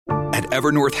At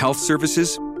Evernorth Health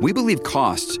Services, we believe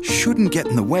costs shouldn't get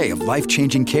in the way of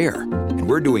life-changing care, and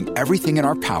we're doing everything in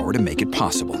our power to make it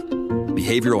possible.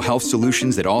 Behavioral health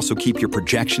solutions that also keep your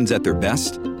projections at their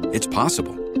best? It's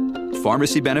possible.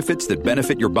 Pharmacy benefits that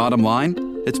benefit your bottom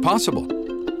line? It's possible.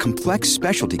 Complex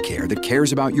specialty care that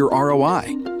cares about your ROI?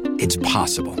 It's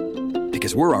possible.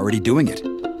 Because we're already doing it.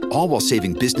 All while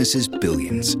saving businesses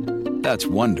billions. That's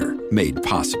Wonder made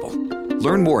possible.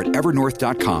 Learn more at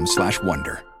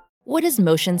evernorth.com/wonder. What does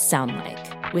motion sound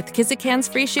like? With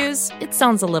Kizikans free shoes, it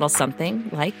sounds a little something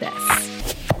like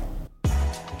this.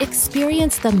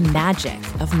 Experience the magic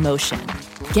of motion.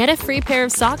 Get a free pair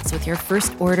of socks with your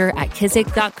first order at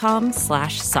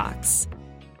kizik.com/socks.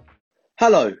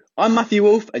 Hello, I'm Matthew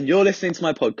Wolf and you're listening to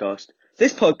my podcast.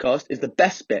 This podcast is the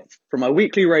best bits from my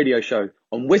weekly radio show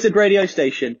on Wizard Radio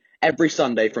Station every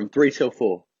Sunday from 3 till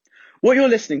 4. What you're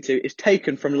listening to is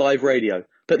taken from live radio,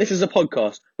 but this is a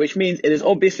podcast, which means it is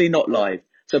obviously not live.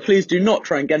 So please do not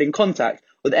try and get in contact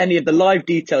with any of the live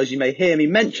details you may hear me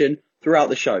mention throughout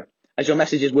the show, as your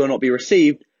messages will not be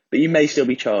received, but you may still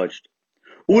be charged.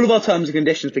 All of our terms and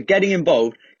conditions for getting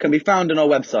involved can be found on our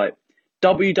website,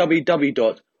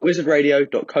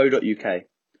 www.wizardradio.co.uk.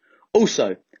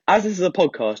 Also, as this is a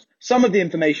podcast, some of the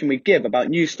information we give about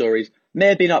news stories may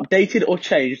have been updated or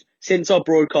changed since our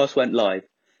broadcast went live.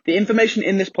 The information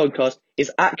in this podcast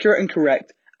is accurate and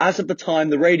correct as of the time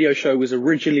the radio show was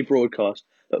originally broadcast,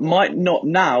 but might not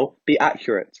now be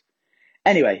accurate.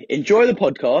 Anyway, enjoy the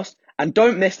podcast and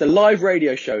don't miss the live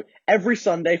radio show every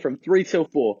Sunday from 3 till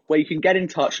 4, where you can get in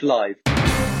touch live.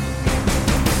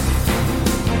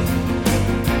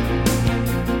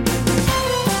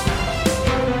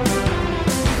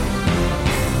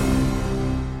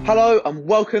 Hello and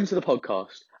welcome to the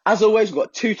podcast. As always, we've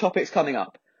got two topics coming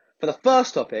up. For the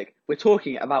first topic, we're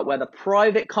talking about whether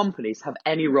private companies have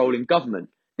any role in government.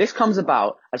 This comes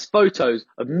about as photos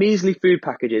of measly food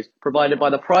packages provided by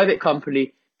the private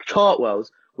company Chartwells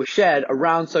were shared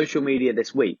around social media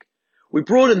this week. We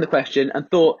broadened the question and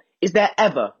thought, is there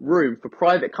ever room for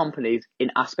private companies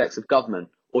in aspects of government,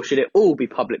 or should it all be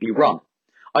publicly run?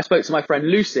 I spoke to my friend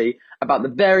Lucy about the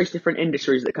various different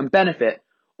industries that can benefit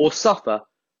or suffer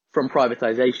from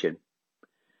privatisation.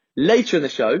 Later in the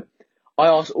show, I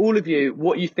asked all of you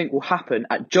what you think will happen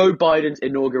at Joe Biden's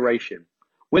inauguration.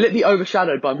 Will it be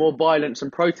overshadowed by more violence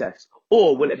and protests,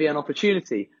 or will it be an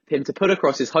opportunity for him to put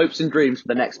across his hopes and dreams for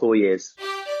the next 4 years?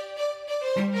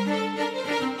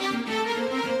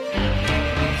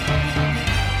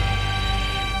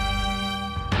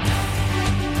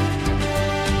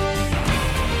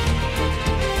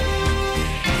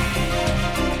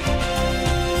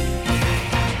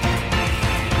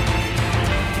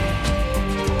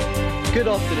 Good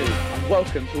afternoon and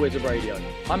welcome to Wizard Radio.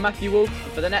 I'm Matthew Wolf,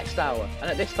 and for the next hour, and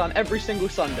at this time every single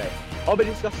Sunday, I'll be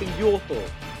discussing your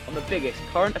thoughts on the biggest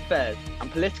current affairs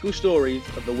and political stories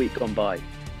of the week gone by.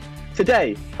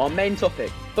 Today, our main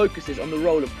topic focuses on the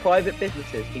role of private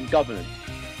businesses in governance.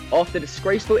 After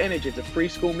disgraceful images of free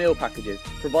school meal packages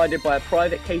provided by a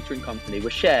private catering company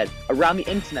were shared around the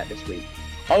internet this week,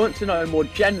 I want to know more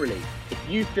generally if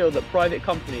you feel that private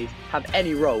companies have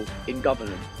any role in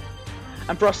governance.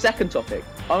 And for our second topic,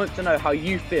 I want to know how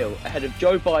you feel ahead of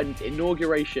Joe Biden's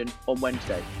inauguration on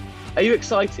Wednesday. Are you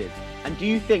excited? And do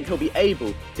you think he'll be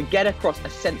able to get across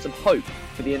a sense of hope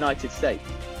for the United States?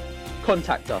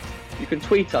 Contact us. You can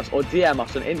tweet us or DM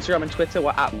us on Instagram and Twitter.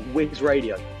 We're at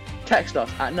WizRadio. Text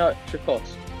us at no extra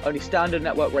cost. Only standard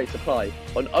network rates apply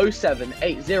on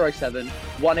 07807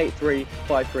 183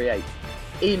 538.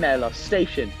 Email us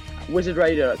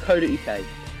station@wizardradio.co.uk.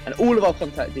 And all of our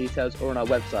contact details are on our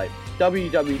website,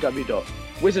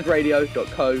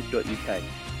 www.wizardradio.co.uk.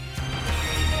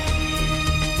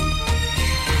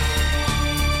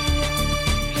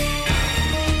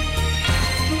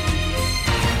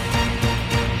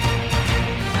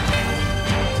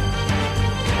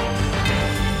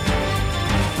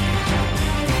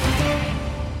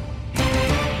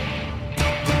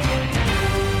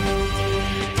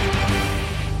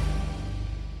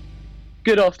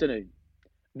 Good afternoon.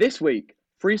 This week,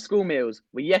 free school meals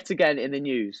were yet again in the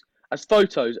news as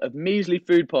photos of measly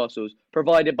food parcels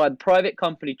provided by the private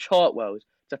company Chartwells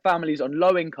to families on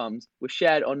low incomes were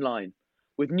shared online,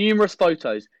 with numerous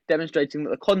photos demonstrating that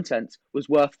the content was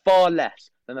worth far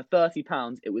less than the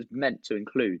 £30 it was meant to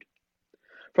include.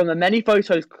 From the many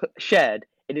photos shared,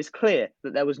 it is clear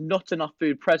that there was not enough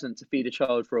food present to feed a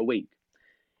child for a week.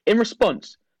 In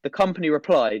response, the company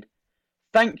replied,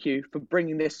 "Thank you for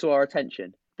bringing this to our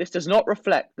attention. This does not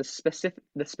reflect the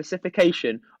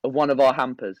specification of one of our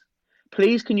hampers.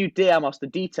 Please can you DM us the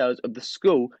details of the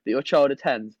school that your child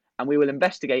attends and we will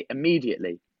investigate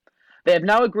immediately." They have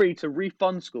now agreed to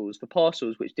refund schools for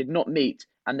parcels which did not meet,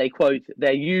 and they quote,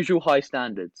 their usual high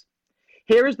standards.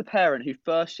 Here is the parent who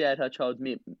first shared her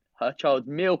child's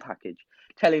meal package,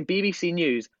 telling BBC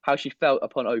News how she felt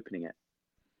upon opening it.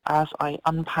 As I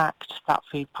unpacked that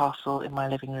food parcel in my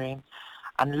living room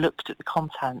and looked at the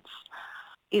contents,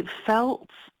 it felt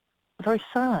very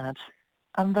sad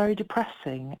and very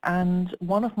depressing. And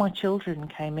one of my children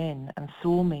came in and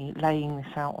saw me laying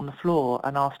this out on the floor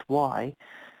and asked why.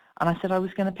 And I said I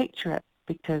was going to picture it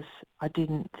because I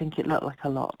didn't think it looked like a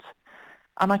lot.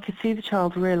 And I could see the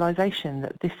child's realisation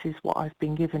that this is what I've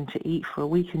been given to eat for a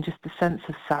week, and just a sense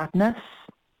of sadness.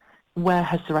 Where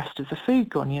has the rest of the food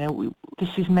gone? You know,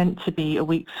 this is meant to be a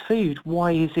week's food.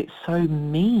 Why is it so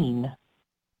mean?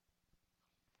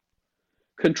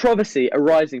 Controversy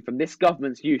arising from this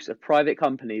government's use of private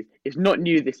companies is not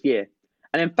new this year.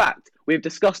 And in fact, we have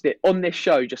discussed it on this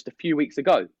show just a few weeks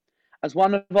ago, as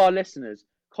one of our listeners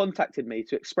contacted me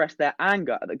to express their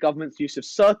anger at the government's use of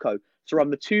Serco to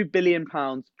run the £22 billion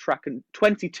track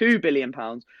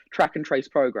and trace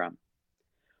programme.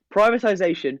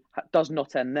 Privatisation does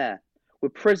not end there,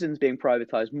 with prisons being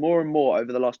privatised more and more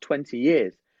over the last 20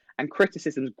 years, and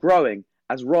criticisms growing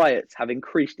as riots have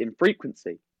increased in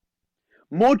frequency.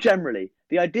 More generally,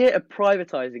 the idea of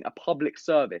privatising a public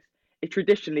service is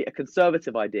traditionally a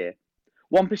conservative idea,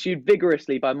 one pursued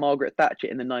vigorously by Margaret Thatcher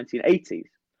in the 1980s,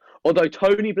 although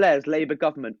Tony Blair's Labour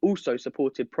government also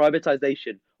supported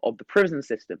privatisation of the prison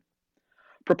system.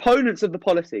 Proponents of the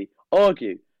policy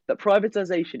argue that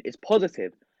privatisation is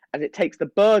positive as it takes the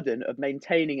burden of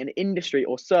maintaining an industry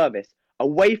or service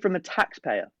away from the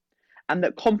taxpayer, and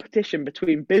that competition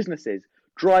between businesses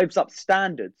drives up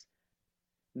standards.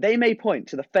 They may point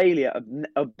to the failure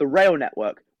of the rail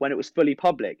network when it was fully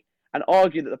public and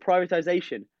argue that the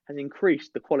privatisation has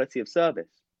increased the quality of service.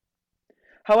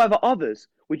 However, others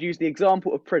would use the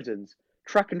example of prisons,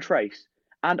 track and trace,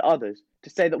 and others to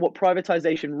say that what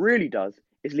privatisation really does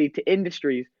is lead to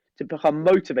industries to become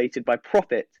motivated by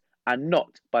profit and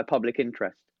not by public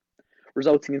interest,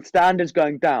 resulting in standards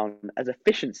going down as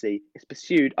efficiency is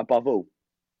pursued above all.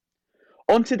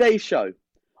 On today's show,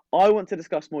 I want to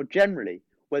discuss more generally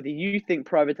whether you think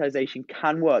privatisation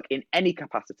can work in any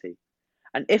capacity,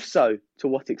 and if so, to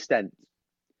what extent.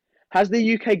 Has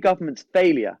the UK government's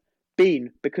failure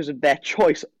been because of their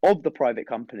choice of the private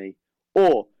company,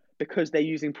 or because they're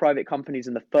using private companies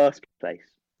in the first place?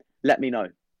 Let me know.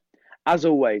 As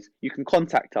always, you can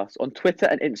contact us on Twitter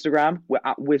and Instagram. We're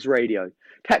at Wiz Radio.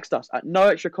 Text us at no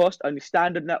extra cost, only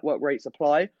standard network rates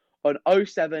apply, on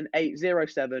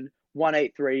 07807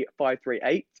 183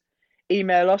 538.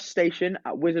 Email us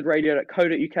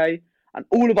station@wizardradio.co.uk, and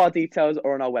all of our details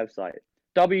are on our website,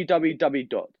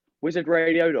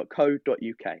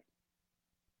 www.wizardradio.co.uk.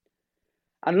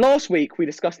 And last week we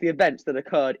discussed the events that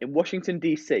occurred in Washington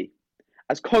DC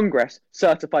as Congress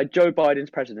certified Joe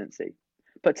Biden's presidency.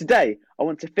 But today I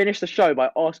want to finish the show by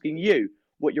asking you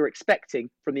what you're expecting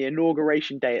from the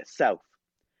inauguration day itself.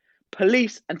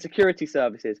 Police and security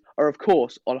services are of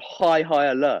course on high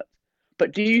alert,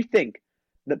 but do you think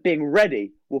that being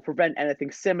ready will prevent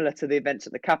anything similar to the events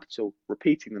at the Capitol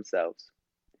repeating themselves?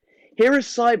 Here is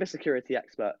cybersecurity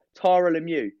expert Tara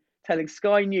Lemieux telling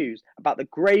Sky News about the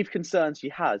grave concerns she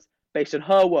has based on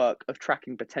her work of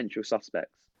tracking potential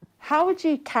suspects. How would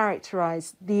you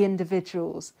characterise the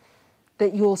individuals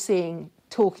that you're seeing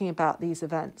talking about these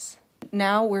events?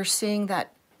 Now we're seeing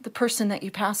that the person that you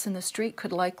pass in the street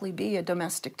could likely be a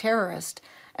domestic terrorist.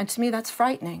 And to me, that's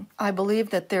frightening. I believe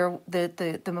that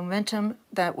the momentum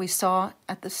that we saw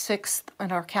at the 6th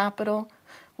in our Capitol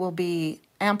will be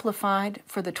amplified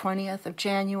for the 20th of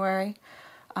January.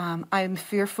 I'm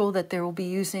fearful that they will be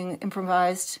using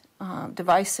improvised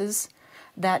devices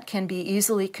that can be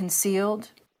easily concealed.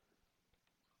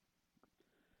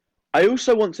 I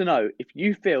also want to know if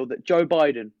you feel that Joe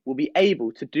Biden will be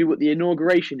able to do what the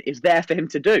inauguration is there for him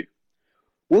to do.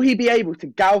 Will he be able to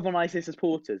galvanise his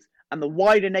supporters and the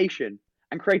wider nation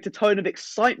and create a tone of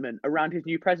excitement around his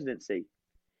new presidency,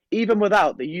 even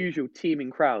without the usual teeming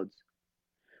crowds?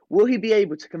 Will he be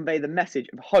able to convey the message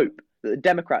of hope that the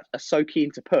Democrats are so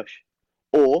keen to push?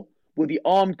 Or will the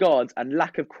armed guards and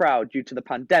lack of crowd due to the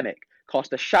pandemic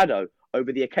cast a shadow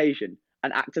over the occasion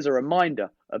and act as a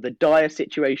reminder of the dire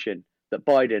situation that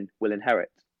Biden will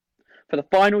inherit? For the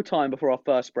final time before our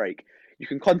first break, you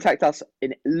can contact us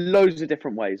in loads of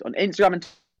different ways. On Instagram and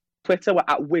Twitter, we're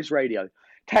at Wiz Radio.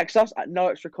 Text us at no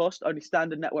extra cost, only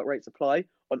standard network rates apply,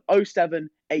 on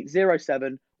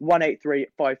 07807 183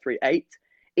 538.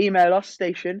 Email us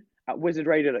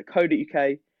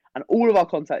station@wizardradio.co.uk, and all of our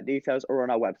contact details are on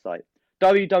our website,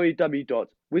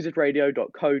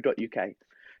 www.wizardradio.co.uk.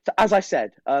 So as I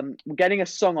said, we're getting a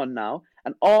song on now,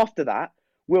 and after that,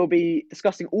 we'll be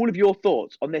discussing all of your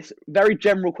thoughts on this very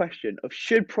general question of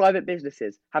should private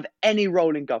businesses have any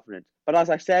role in governance? But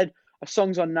as I said, a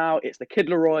song's on now. It's the Kid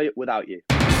Laroi, Without You.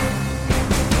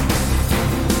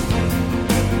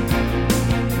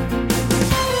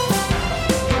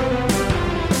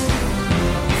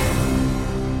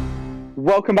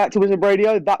 Welcome back to Wizard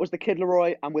Radio. That was the Kid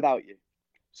Laroi and Without You.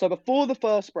 So before the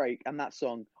first break and that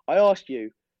song, I asked you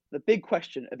the big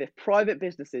question of if private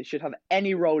businesses should have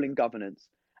any role in governance.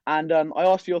 And I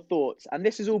asked for your thoughts. And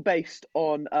this is all based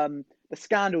on the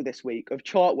scandal this week of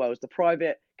Chartwells, the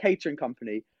private catering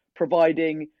company,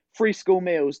 providing free school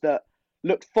meals that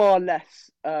looked to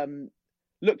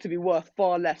be worth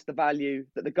far less the value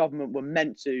that the government were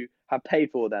meant to have paid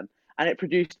for them. And it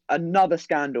produced another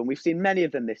scandal. We've seen many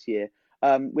of them this year.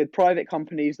 With private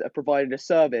companies that have provided a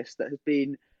service that has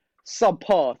been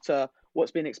subpar to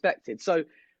what's been expected. So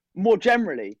more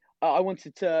generally, I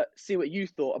wanted to see what you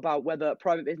thought about whether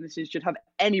private businesses should have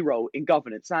any role in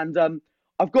governance. And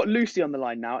I've got Lucy on the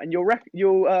line now, and you'll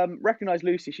recognise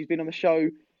Lucy. She's been on the show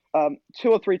 2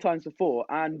 or 3 times before.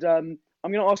 And I'm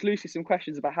going to ask Lucy some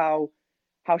questions about how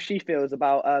she feels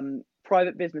about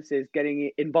private businesses getting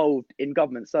involved in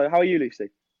government. So how are you,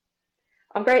 Lucy?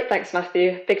 I'm great, thanks,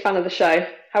 Matthew. Big fan of the show.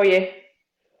 How are you?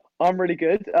 I'm really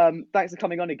good. Thanks for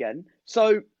coming on again.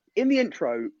 So in the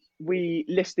intro, we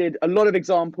listed a lot of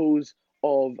examples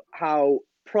of how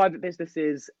private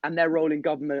businesses and their role in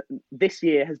government this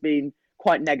year has been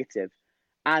quite negative.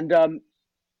 And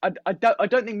I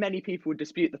don't think many people would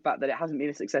dispute the fact that it hasn't been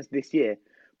a success this year.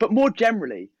 But more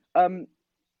generally,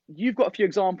 you've got a few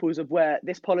examples of where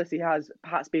this policy has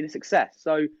perhaps been a success.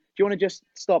 So do you want to just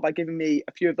start by giving me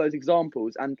a few of those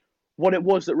examples and what it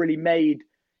was that really made,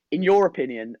 in your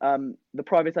opinion, the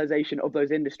privatization of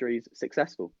those industries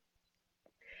successful?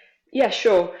 Yeah,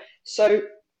 sure. So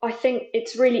I think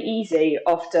it's really easy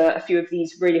after a few of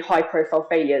these really high profile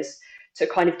failures to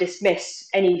kind of dismiss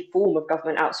any form of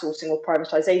government outsourcing or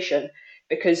privatization,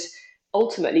 because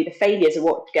ultimately the failures are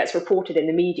what gets reported in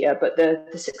the media, but the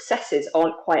successes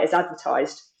aren't quite as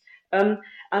advertised. And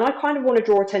I kind of want to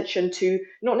draw attention to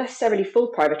not necessarily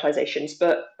full privatizations,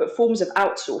 but forms of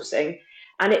outsourcing.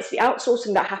 And it's the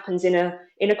outsourcing that happens in a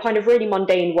kind of really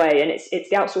mundane way. And it's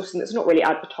the outsourcing that's not really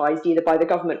advertised either by the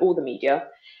government or the media.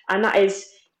 And that is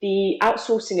the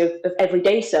outsourcing of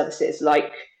everyday services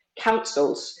like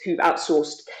councils who've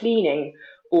outsourced cleaning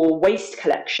or waste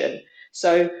collection.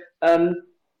 So,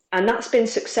 and that's been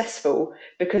successful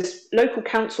because local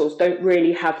councils don't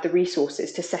really have the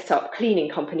resources to set up cleaning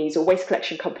companies or waste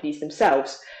collection companies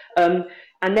themselves.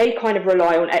 And they kind of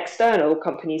rely on external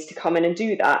companies to come in and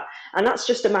do that. And that's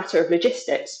just a matter of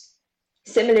logistics.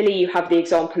 Similarly, you have the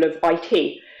example of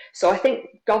IT. So I think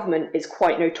government is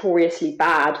quite notoriously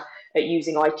bad at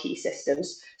using IT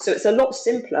systems. So it's a lot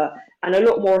simpler and a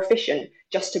lot more efficient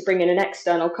just to bring in an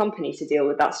external company to deal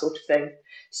with that sort of thing.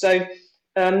 So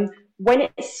when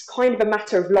it's kind of a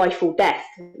matter of life or death,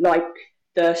 like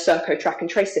the Serco track and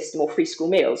trace system or free school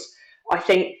meals, I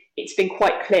think it's been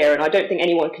quite clear, and I don't think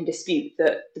anyone can dispute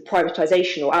that the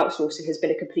privatisation or outsourcing has been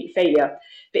a complete failure.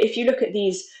 But if you look at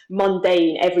these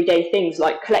mundane, everyday things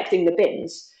like collecting the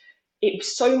bins, it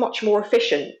was so much more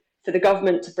efficient for the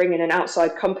government to bring in an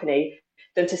outside company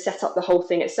than to set up the whole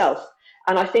thing itself.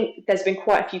 And I think there's been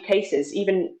quite a few cases,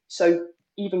 even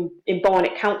in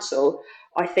Barnet Council,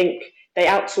 I think they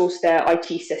outsourced their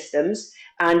IT systems,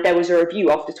 and there was a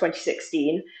review after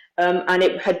 2016, and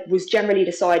it was generally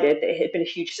decided that it had been a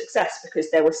huge success because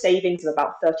there were savings of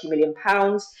about £30 million,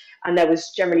 and there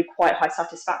was generally quite high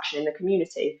satisfaction in the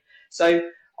community. So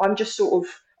I'm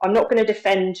not going to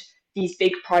defend these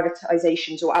big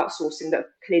privatizations or outsourcing that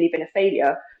have clearly been a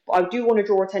failure, but I do want to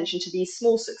draw attention to these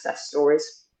small success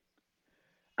stories.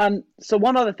 So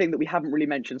one other thing that we haven't really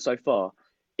mentioned so far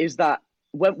is that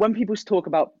when people talk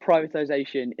about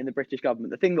privatisation in the British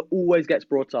government, the thing that always gets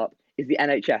brought up is the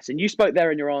NHS. And you spoke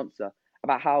there in your answer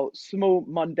about how small,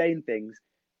 mundane things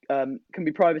can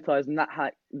be privatised, and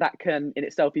that can in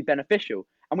itself be beneficial.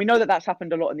 And we know that that's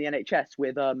happened a lot in the NHS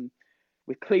with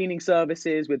cleaning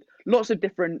services, with lots of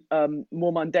different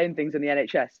more mundane things in the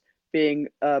NHS being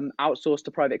outsourced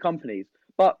to private companies.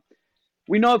 But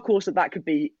we know, of course, that could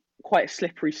be quite a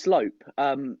slippery slope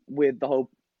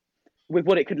with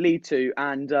what it could lead to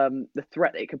and the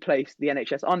threat that it could place the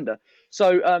NHS under.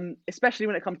 So especially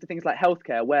when it comes to things like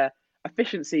healthcare, where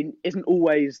efficiency isn't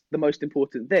always the most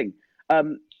important thing.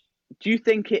 Do you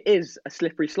think it is a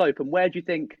slippery slope, and where do you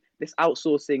think this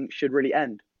outsourcing should really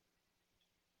end?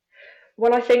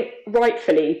 Well, I think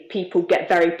rightfully people get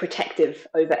very protective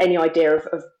over any idea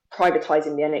of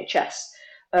privatising the NHS.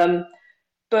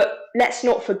 But let's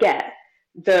not forget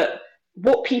that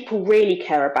what people really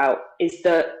care about is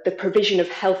that the provision of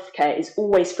healthcare is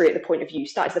always free at the point of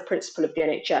use. That is the principle of the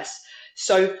NHS.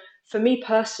 So for me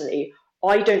personally,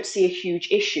 I don't see a huge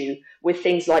issue with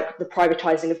things like the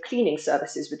privatising of cleaning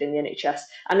services within the NHS.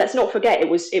 And let's not forget, it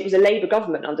was a Labour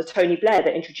government under Tony Blair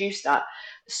that introduced that.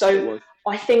 So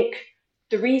I think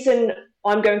the reason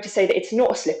I'm going to say that it's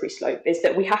not a slippery slope is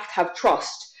that we have to have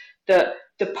trust that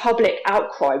the public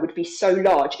outcry would be so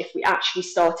large if we actually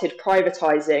started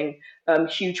privatising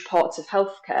huge parts of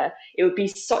healthcare. It would be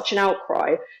such an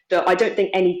outcry that I don't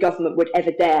think any government would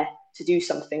ever dare to do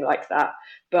something like that.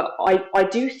 But I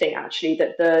do think actually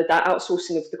that that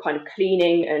outsourcing of the kind of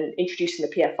cleaning and introducing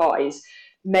the PFIs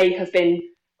may have been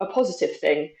a positive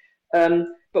thing.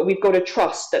 But we've got to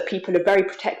trust that people are very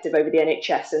protective over the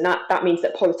NHS, and that means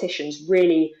that politicians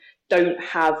really don't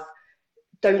have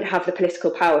the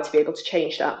political power to be able to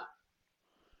change that.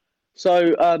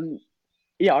 So,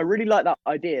 I really like that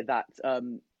idea that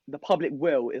the public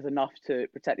will is enough to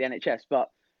protect the NHS, but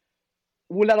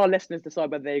we'll let our listeners decide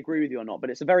whether they agree with you or not. But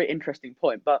it's a very interesting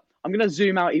point. But I'm going to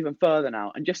zoom out even further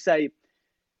now and just say,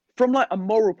 from like a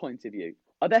moral point of view,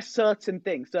 are there certain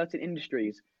things, certain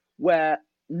industries where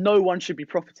no one should be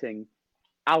profiting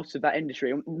out of that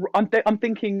industry? I'm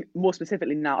thinking more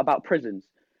specifically now about prisons.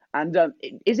 And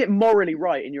is it morally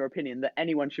right, in your opinion, that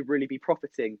anyone should really be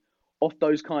profiting off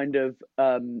those kind of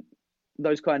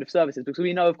services? Because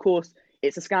we know, of course,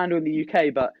 it's a scandal in the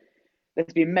UK, but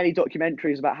there's been many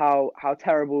documentaries about how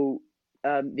terrible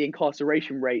the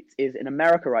incarceration rate is in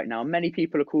America right now. Many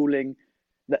people are calling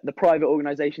the private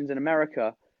organizations in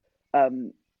America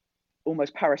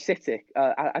almost parasitic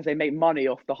as they make money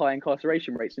off the high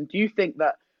incarceration rates. And do you think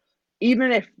that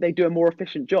even if they do a more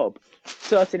efficient job,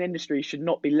 certain industries should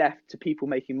not be left to people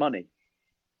making money?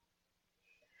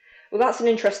 Well, that's an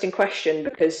interesting question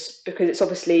because it's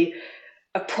obviously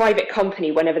a private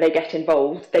company. Whenever they get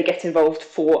involved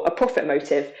for a profit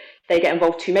motive. They get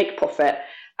involved to make profit.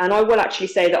 And I will actually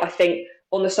say that I think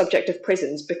on the subject of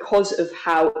prisons, because of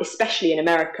how, especially in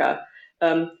America,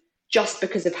 just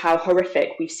because of how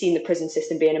horrific we've seen the prison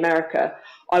system be in America,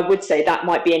 I would say that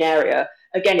might be an area.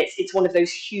 Again, it's one of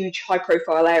those huge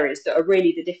high-profile areas that are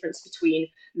really the difference between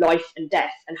life and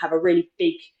death and have a really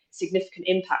big, significant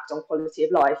impact on quality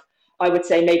of life. I would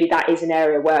say maybe that is an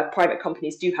area where private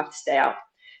companies do have to stay out.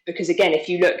 Because again,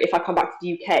 if I come back to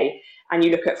the UK and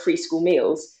you look at free school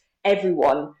meals,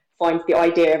 everyone finds the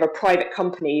idea of a private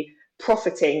company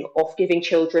profiting off giving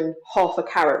children half a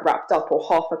carrot wrapped up or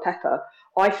half a pepper.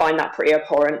 I find that pretty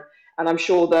abhorrent, and I'm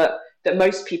sure that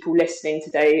most people listening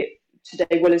today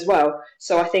will as well.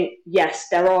 So I think, yes,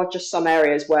 there are just some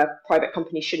areas where private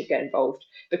companies shouldn't get involved,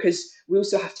 because we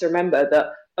also have to remember that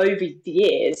over the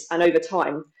years and over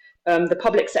time, the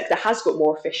public sector has got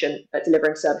more efficient at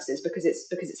delivering services because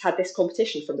it's had this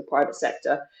competition from the private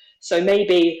sector. So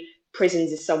maybe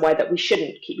prisons is somewhere that we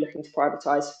shouldn't keep looking to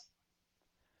privatise.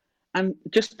 And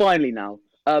just finally now,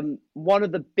 one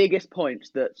of the biggest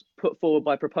points that's put forward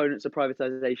by proponents of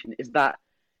privatisation is that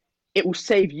it will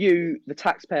save you, the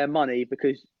taxpayer, money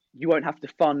because you won't have to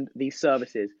fund these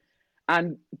services.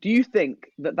 And do you think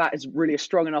that is really a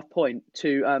strong enough point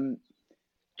to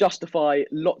justify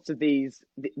lots of the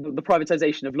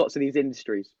privatisation of lots of these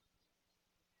industries?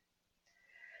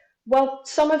 Well,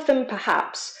 some of them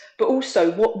perhaps, but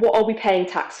also what are we paying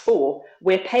tax for?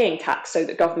 We're paying tax so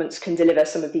that governments can deliver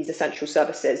some of these essential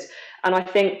services. And I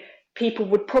think people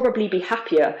would probably be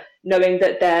happier knowing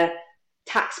that their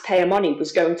taxpayer money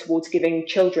was going towards giving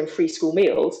children free school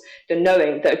meals than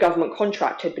knowing that a government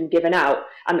contract had been given out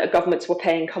and that governments were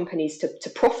paying companies to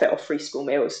profit off free school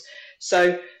meals.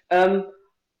 So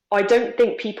I don't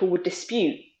think people would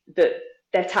dispute that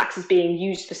their tax is being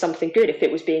used for something good if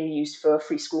it was being used for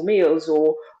free school meals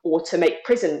or to make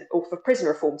prison or for prison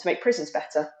reform to make prisons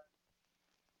better.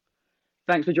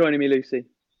 Thanks for joining me, Lucy.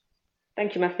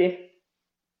 Thank you, Matthew.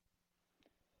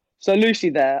 So Lucy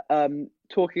there,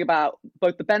 talking about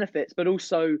both the benefits but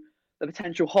also the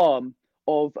potential harm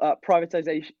of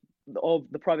privatisation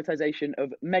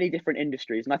of many different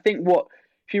industries. And I think what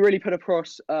she really put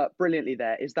across brilliantly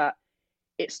there is that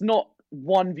it's not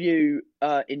one view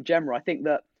in general. I think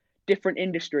that different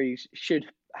industries should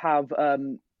have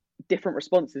different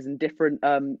responses and different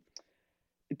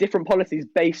policies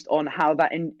based on how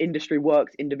that industry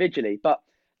works individually. But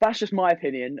that's just my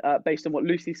opinion based on what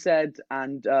Lucy said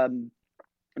and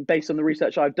based on the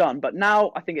research I've done. But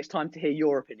now I think it's time to hear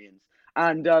your opinions.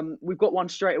 And we've got one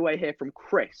straight away here from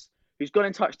Chris, who's got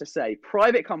in touch to say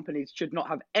private companies should not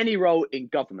have any role in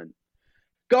government.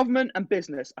 Government and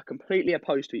business are completely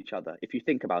opposed to each other, if you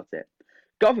think about it.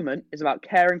 Government is about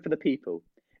caring for the people.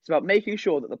 It's about making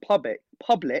sure that the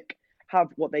public have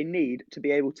what they need to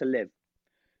be able to live.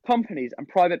 Companies and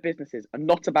private businesses are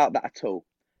not about that at all.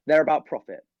 They're about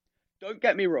profit. Don't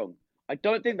get me wrong. I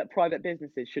don't think that private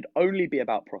businesses should only be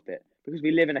about profit because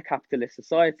we live in a capitalist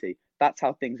society. That's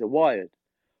how things are wired.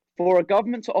 For a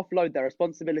government to offload their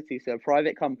responsibilities to a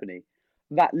private company,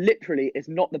 that literally is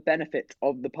not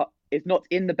is not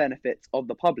in the benefits of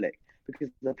the public, because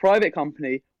the private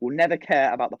company will never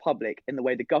care about the public in the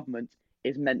way the government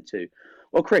is meant to.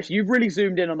 Well, Chris, you've really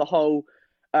zoomed in on the whole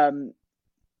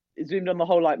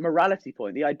like morality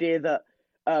point, the idea that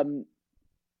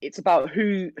it's about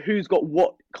who's got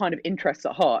what kind of interests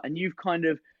at heart, and you've kind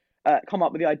of come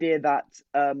up with the idea that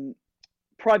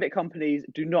private companies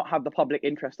do not have the public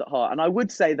interest at heart. And I would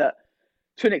say that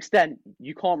to an extent,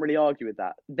 you can't really argue with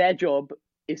that. Their job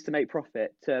is to make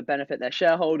profit, to benefit their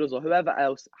shareholders or whoever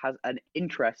else has an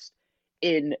interest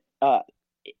in the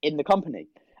company.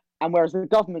 And whereas the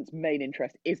government's main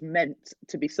interest is meant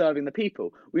to be serving the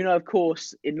people. We know, of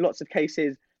course, in lots of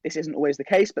cases, this isn't always the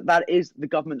case, but that is the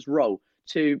government's role,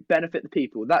 to benefit the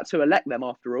people. That's who elect them,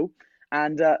 after all,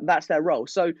 and that's their role.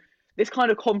 So this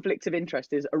kind of conflict of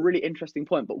interest is a really interesting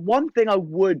point. But one thing I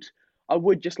would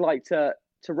just like to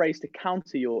raise to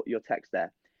counter your text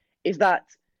there is that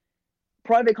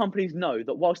private companies know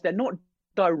that whilst they're not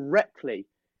directly,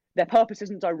 their purpose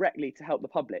isn't directly to help the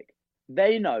public.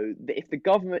 They know that if the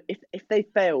government, if they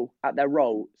fail at their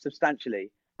role substantially,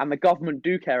 and the government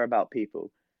do care about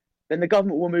people, then the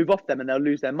government will move off them and they'll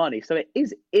lose their money. So it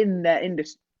is in their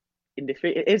industry,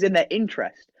 it is in their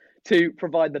interest to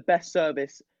provide the best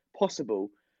service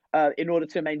possible in order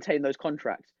to maintain those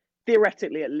contracts,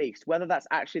 theoretically at least. Whether that's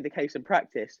actually the case in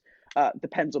practice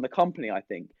depends on the company, I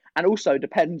think, and also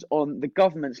depends on the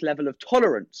government's level of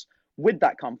tolerance with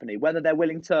that company, whether they're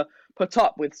willing to put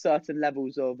up with certain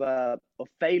levels of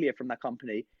failure from that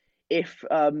company if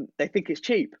they think it's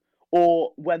cheap,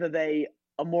 or whether they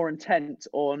are more intent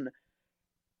on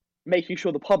making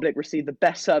sure the public receive the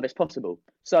best service possible.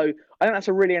 So I think that's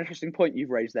a really interesting point you've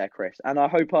raised there, Chris, and I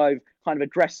hope I've kind of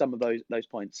addressed some of those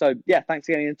points. So yeah, thanks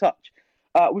for getting in touch.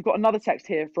 We've got another text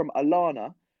here from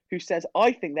Alana, who says,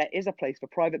 I think there is a place for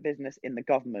private business in the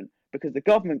government because the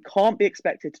government can't be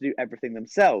expected to do everything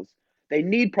themselves. They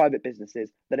need private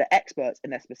businesses that are experts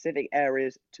in their specific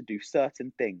areas to do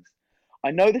certain things.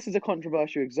 I know this is a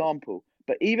controversial example,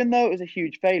 but even though it was a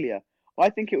huge failure, I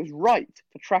think it was right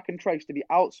for track and trace to be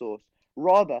outsourced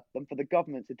rather than for the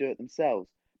government to do it themselves,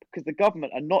 because the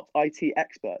government are not IT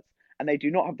experts and they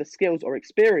do not have the skills or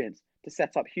experience to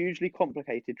set up hugely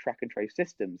complicated track and trace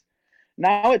systems.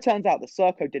 Now it turns out that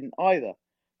Serco didn't either,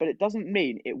 but it doesn't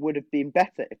mean it would have been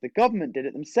better if the government did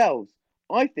it themselves.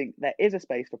 I think there is a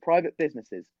space for private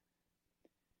businesses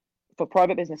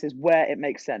where it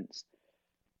makes sense.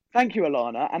 Thank you,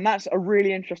 Alana. And that's a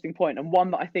really interesting point, and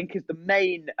one that I think is the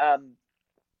main,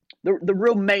 the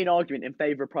real main argument in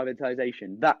favour of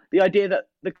privatisation. That the idea that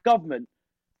the government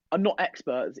are not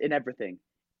experts in everything,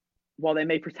 while they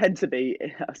may pretend to be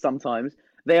sometimes,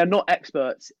 they are not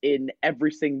experts in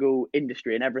every single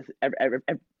industry and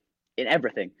in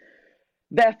everything.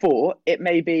 Therefore, it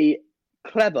may be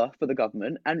clever for the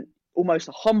government and almost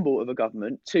humble of a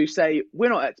government to say, we're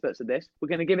not experts at this, we're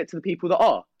going to give it to the people that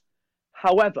are.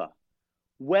 However,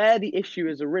 where the issue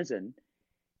has arisen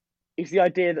is the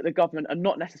idea that the government are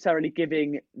not necessarily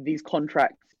giving these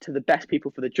contracts to the best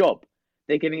people for the job.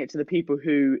 They're giving it to the people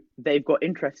who they've got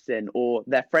interests in or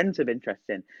their friends have interests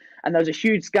in. And there was a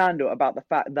huge scandal about the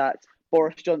fact that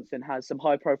Boris Johnson has some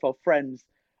high-profile friends,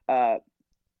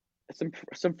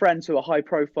 some friends who are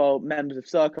high-profile members of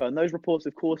Serco, and those reports,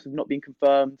 of course, have not been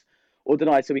confirmed or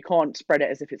denied, so we can't spread it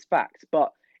as if it's fact.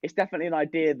 But it's definitely an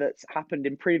idea that's happened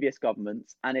in previous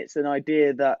governments, and it's an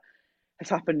idea that has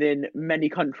happened in many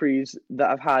countries that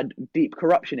have had deep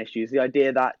corruption issues. The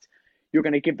idea that you're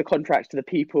going to give the contracts to the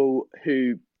people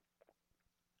who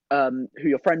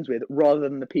you're friends with rather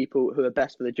than the people who are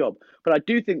best for the job. But I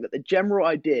do think that the general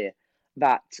idea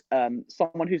that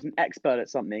someone who's an expert at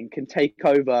something can take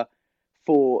over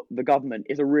for the government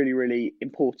is a really, really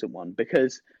important one,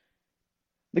 because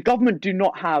the government do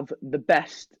not have the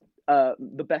best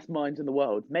minds in the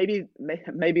world. Maybe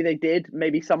they did.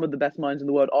 Maybe some of the best minds in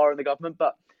the world are in the government.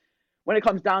 But when it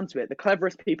comes down to it, the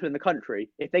cleverest people in the country,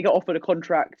 if they get offered a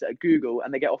contract at Google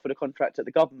and they get offered a contract at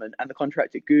the government, and the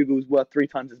contract at Google's worth 3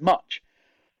 times as much,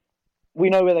 we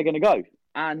know where they're going to go.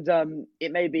 And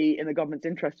it may be in the government's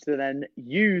interest to then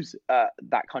use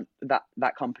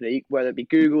that company, whether it be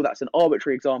Google, that's an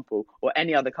arbitrary example, or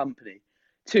any other company,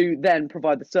 to then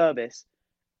provide the service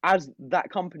as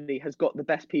that company has got the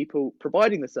best people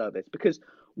providing the service. Because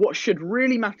what should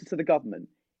really matter to the government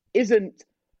isn't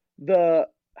the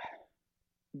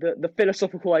the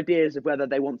philosophical ideas of whether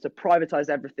they want to privatise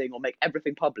everything or make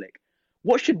everything public.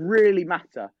 What should really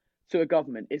matter to a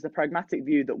government is the pragmatic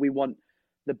view that we want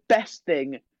the best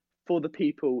thing for the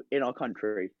people in our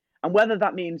country. And whether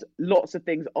that means lots of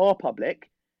things are public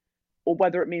or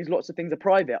whether it means lots of things are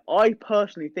private, I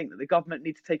personally think that the government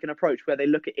needs to take an approach where they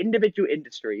look at individual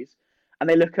industries and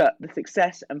they look at the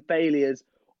success and failures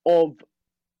of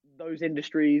those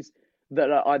industries that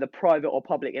are either private or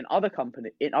public in other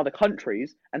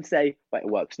countries and say, well, it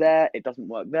works there, it doesn't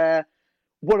work there.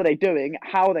 What are they doing?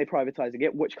 How are they privatizing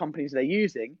it? Which companies are they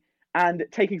using? And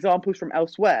take examples from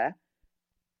elsewhere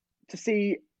to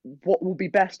see what will be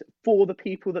best for the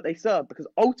people that they serve, because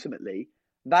ultimately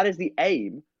that is the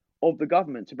aim of the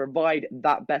government, to provide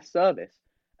that best service.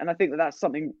 And I think that that's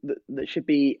something that should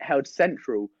be held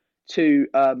central to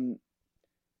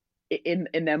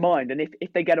in their mind. And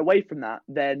if they get away from that,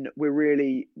 then we're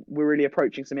really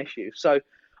approaching some issues. So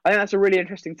I think that's a really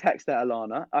interesting text there,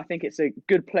 Alana. I think it's a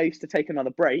good place to take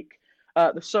another break.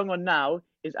 The song on now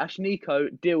is Ashniko,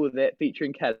 Deal With It,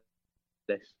 featuring Kellis.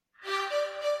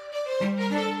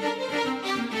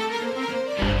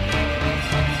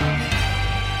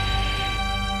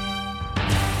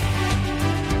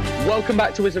 Welcome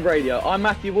back to Wizard Radio. I'm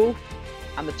Matthew Wolf,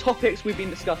 and the topics we've been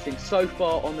discussing so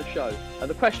far on the show are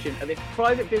the question of if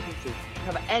private businesses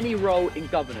have any role in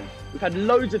governance. We've had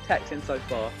loads of texts in so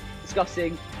far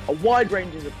discussing a wide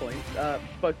range of points,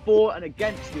 both for and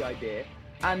against the idea.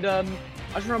 And I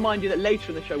just want to remind you that later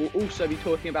in the show, we'll also be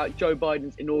talking about Joe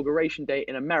Biden's inauguration day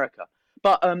in America.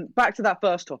 But back to that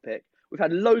first topic, we've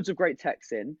had loads of great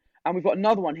texts in, and we've got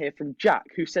another one here from Jack,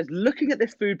 who says, looking at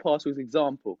this food parcels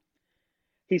example,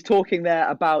 he's talking there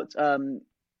about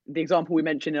the example we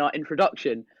mentioned in our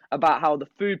introduction about how the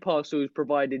food parcels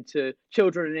provided to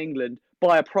children in England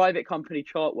by a private company,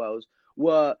 Chartwells,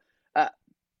 were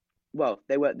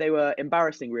they were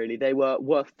embarrassing, really. They were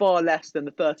worth far less than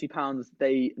the £30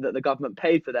 that the government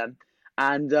paid for them,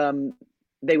 and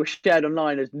they were shared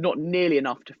online as not nearly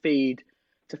enough to feed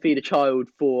a child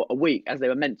for a week as they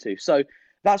were meant to. So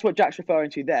that's what Jack's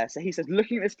referring to there. So he says,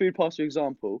 looking at this food parcel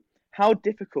example, how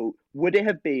difficult would it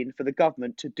have been for the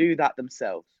government to do that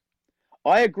themselves?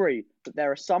 I agree that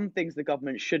there are some things the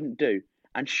government shouldn't do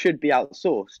and should be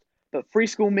outsourced, but free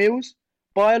school meals,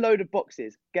 buy a load of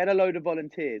boxes, get a load of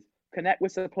volunteers, connect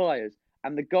with suppliers,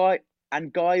 and buy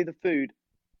the food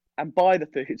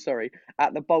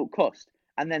at the bulk cost,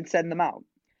 and then send them out.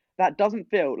 That doesn't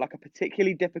feel like a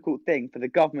particularly difficult thing for the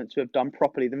government to have done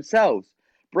properly themselves.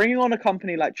 Bringing on a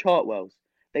company like Chartwells,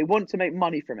 they want to make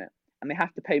money from it, and they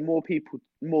have to pay more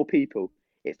people.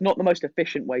 It's not the most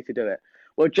efficient way to do it.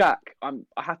 Well, Jack, I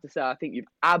have to say, I think you've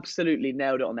absolutely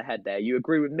nailed it on the head there. You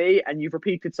agree with me, and you've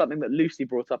repeated something that Lucy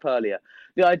brought up earlier.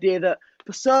 The idea that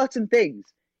for certain things,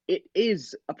 it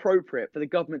is appropriate for the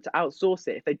government to outsource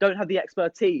it. If they don't have the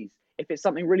expertise, if it's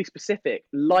something really specific,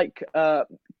 like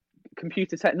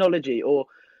computer technology or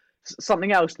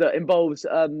something else that involves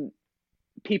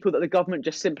people that the government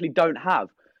just simply don't have,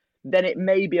 then it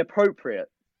may be appropriate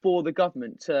for the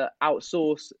government to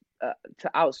outsource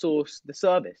the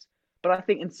service. But I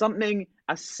think in something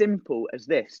as simple as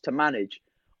this to manage,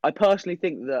 I personally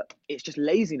think that it's just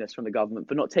laziness from the government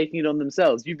for not taking it on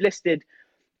themselves. You've listed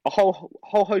a whole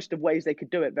host of ways they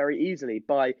could do it very easily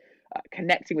by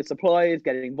connecting with suppliers,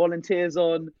 getting volunteers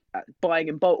on, buying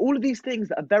in bulk, all of these things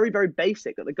that are very, very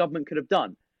basic that the government could have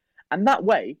done. And that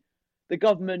way, the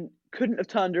government couldn't have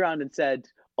turned around and said,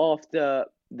 after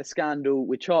the scandal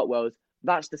with Chartwells,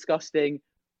 that's disgusting,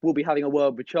 we'll be having a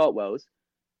word with Chartwells.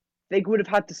 They would have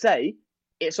had to say,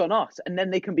 it's on us, and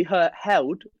then they can be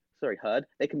held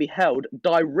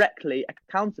directly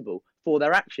accountable for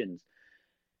their actions.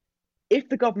 If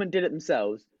the government did it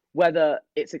themselves, whether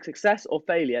it's a success or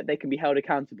failure, they can be held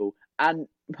accountable. And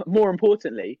more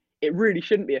importantly, it really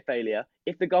shouldn't be a failure.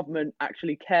 If the government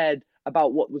actually cared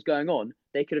about what was going on,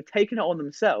 they could have taken it on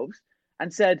themselves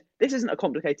and said, this isn't a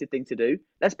complicated thing to do.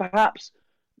 There's perhaps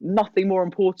nothing more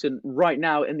important right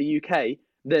now in the UK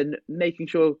than making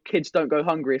sure kids don't go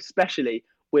hungry, especially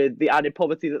with the added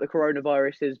poverty that the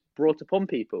coronavirus has brought upon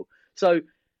people. So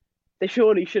they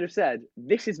surely should have said,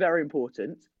 this is very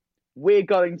important. We're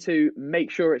going to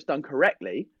make sure it's done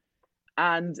correctly.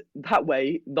 And that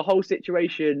way, the whole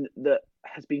situation that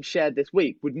has been shared this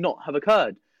week would not have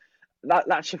occurred.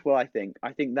 That's just what I think.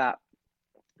 I think that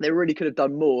they really could have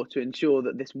done more to ensure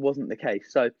that this wasn't the case.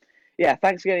 So, yeah,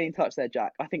 thanks for getting in touch there,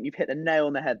 Jack. I think you've hit the nail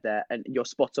on the head there, and you're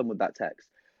spot on with that text.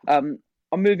 I'm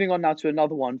moving on now to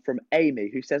another one from Amy,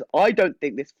 who says, I don't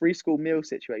think this free school meal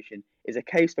situation is a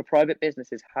case for private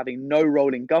businesses having no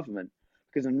role in government,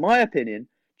 because in my opinion,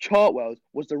 Chartwells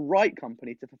was the right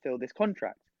company to fulfill this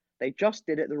contract. They just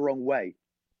did it the wrong way.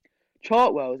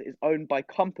 Chartwells is owned by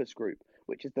Compass Group,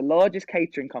 which is the largest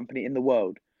catering company in the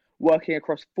world, working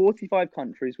across 45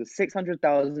 countries with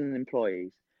 600,000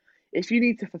 employees. If you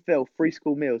need to fulfill free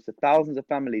school meals to thousands of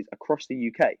families across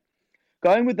the UK,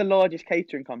 going with the largest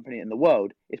catering company in the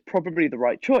world is probably the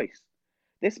right choice.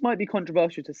 This might be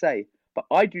controversial to say, but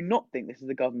I do not think this is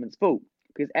the government's fault,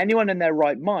 because anyone in their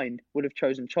right mind would have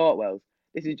chosen Chartwells.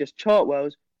 This is just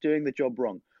Chartwells doing the job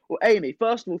wrong. Well, Amy,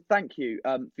 first of all, thank you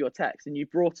for your text, and you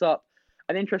brought up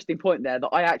an interesting point there that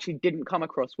I actually didn't come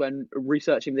across when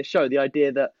researching this show, the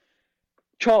idea that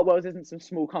Chartwells isn't some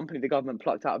small company the government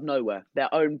plucked out of nowhere.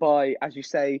 They're owned by, as you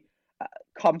say,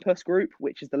 Compass Group,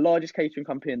 which is the largest catering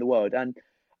company in the world. And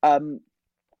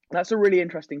that's a really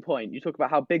interesting point. You talk about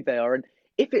how big they are. And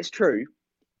if it's true,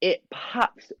 it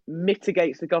perhaps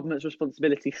mitigates the government's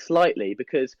responsibility slightly,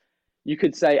 because you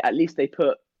could say at least they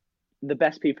put the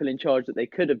best people in charge that they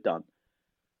could have done.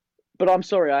 But I'm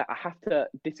sorry, I have to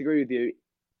disagree with you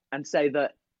and say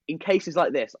that in cases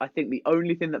like this, I think the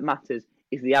only thing that matters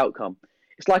is the outcome.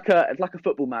 It's like a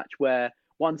football match where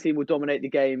one team will dominate the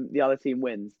game, the other team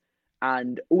wins,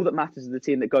 and all that matters is the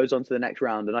team that goes on to the next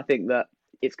round. And I think that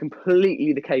it's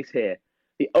completely the case here.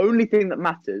 The only thing that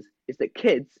matters is that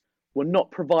kids were not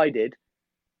provided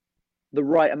the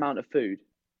right amount of food.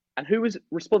 And who was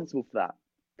responsible for that?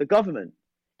 The government.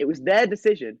 It was their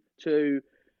decision to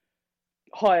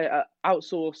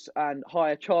outsource and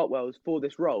hire Chartwells for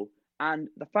this role. And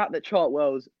the fact that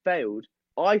Chartwells failed,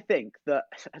 I think that,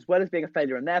 as well as being a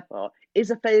failure on their part, is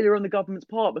a failure on the government's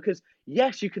part. Because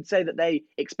yes, you could say that they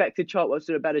expected Chartwells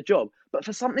to do a better job, but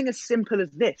for something as simple as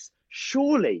this,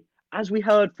 surely, as we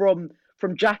heard from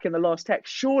Jack in the last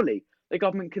text, surely the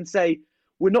government can say,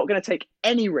 we're not going to take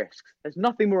any risks. There's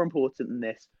nothing more important than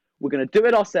this. We're going to do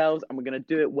it ourselves, and we're going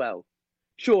to do it well.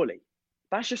 Surely.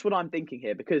 That's just what I'm thinking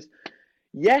here, because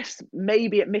yes,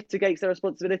 maybe it mitigates their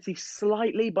responsibility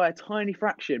slightly by a tiny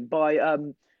fraction by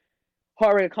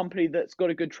hiring a company that's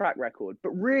got a good track record. But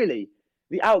really,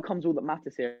 the outcome's all that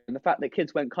matters here. And the fact that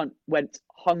kids went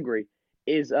hungry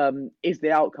is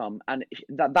the outcome. And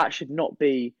that should not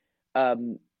be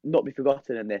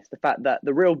forgotten in this. The fact that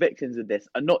the real victims of this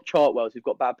are not Chartwells, who've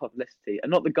got bad publicity,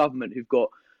 and not the government, who've got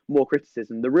more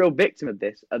criticism. The real victim of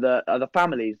this are the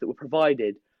families that were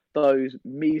provided those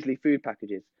measly food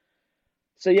packages.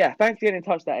 So yeah, thanks for getting in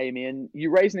touch there, Amy. And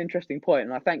you raise an interesting point,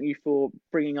 and I thank you for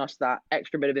bringing us that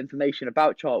extra bit of information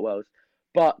about Chartwells.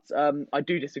 But I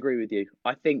do disagree with you.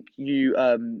 I think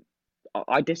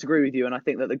I disagree with you, and I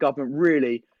think that the government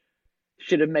really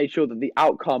should have made sure that the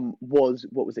outcome was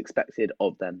what was expected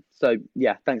of them. So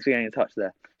yeah, thanks for getting in touch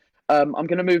there. I'm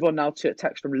going to move on now to a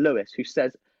text from Lewis, who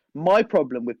says, my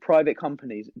problem with private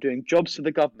companies doing jobs for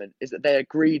the government is that they are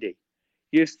greedy.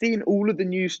 You have seen all of the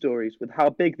news stories with how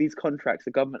big these contracts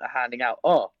the government are handing out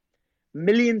are.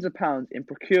 Millions of pounds in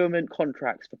procurement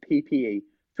contracts for PPE,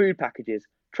 food packages,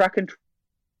 track and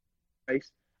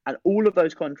trace, and all of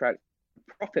those contracts,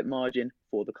 profit margin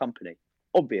for the company,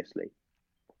 obviously.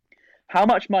 How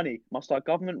much money must our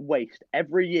government waste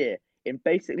every year in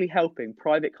basically helping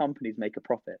private companies make a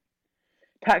profit?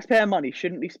 Taxpayer money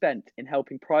shouldn't be spent in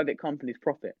helping private companies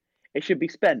profit. It should be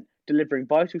spent delivering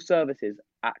vital services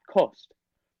at cost.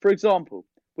 For example,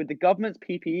 with the government's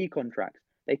PPE contracts,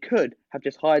 they could have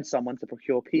just hired someone to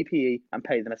procure PPE and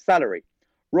pay them a salary,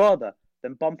 rather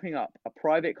than bumping up a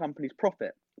private company's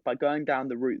profit by going down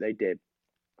the route they did.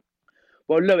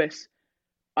 Well, Lewis,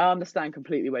 I understand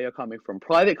completely where you're coming from.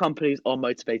 Private companies are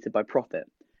motivated by profit,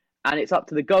 and it's up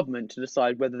to the government to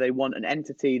decide whether they want an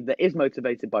entity that is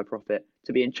motivated by profit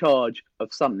to be in charge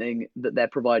of something that they're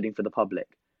providing for the public.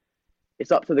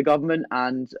 It's up to the government,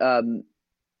 and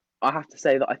I have to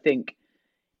say that I think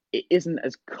it isn't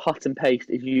as cut and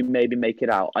paste as you maybe make it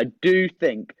out. I do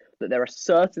think that there are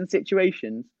certain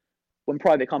situations when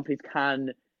private companies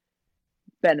can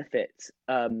benefit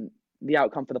the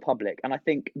outcome for the public. And I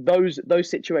think those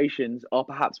situations are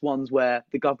perhaps ones where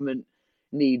the government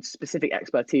needs specific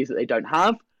expertise that they don't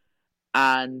have,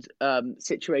 and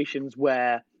situations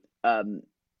where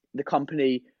the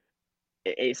company,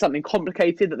 it's something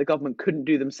complicated that the government couldn't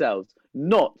do themselves,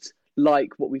 not like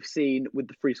what we've seen with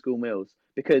the free school meals,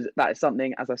 because that is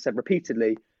something, as I said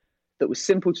repeatedly, that was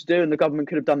simple to do and the government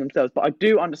could have done themselves. But I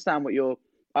do understand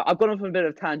I've gone off on a bit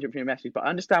of a tangent from your message, but I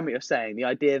understand what you're saying. The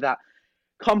idea that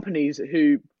companies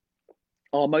who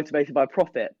are motivated by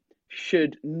profit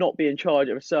should not be in charge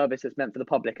of a service that's meant for the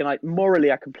public. And I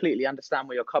completely understand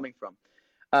where you're coming from.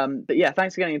 But yeah,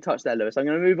 thanks for getting in touch there, Lewis. I'm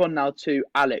going to move on now to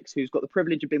Alex, who's got the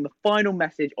privilege of being the final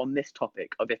message on this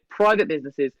topic of if private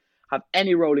businesses have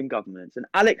any role in governance. And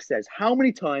Alex says, how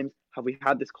many times have we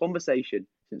had this conversation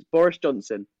since Boris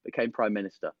Johnson became Prime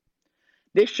Minister.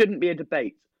 This shouldn't be a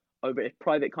debate over if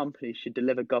private companies should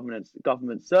deliver government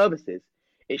services.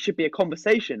 It should be a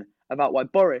conversation about why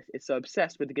Boris is so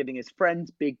obsessed with giving his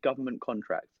friends big government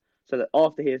contracts, so that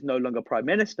after he is no longer Prime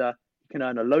Minister, he can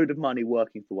earn a load of money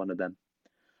working for one of them.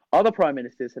 Other Prime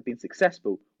Ministers have been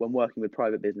successful when working with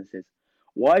private businesses.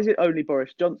 Why is it only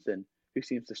Boris Johnson who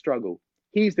seems to struggle?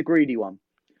 He's the greedy one.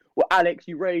 Well, Alex,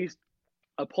 you raised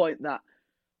a point that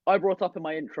I brought up in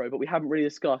my intro, but we haven't really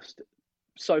discussed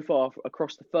so far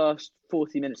across the first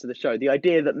 40 minutes of the show. The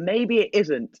idea that maybe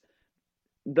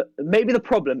the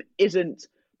problem isn't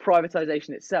privatization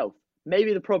itself.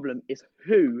 Maybe the problem is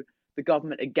who the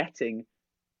government are getting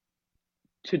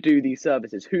to do these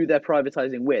services, who they're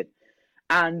privatizing with.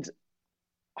 And,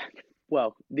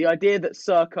 well, the idea that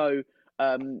Serco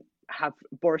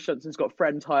Boris Johnson's got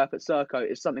friends high up at Serco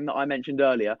is something that I mentioned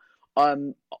earlier.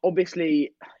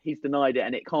 Obviously, he's denied it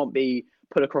and it can't be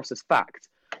put across as fact.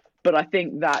 But I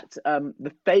think that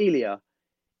the failure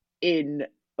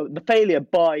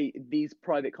by these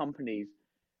private companies,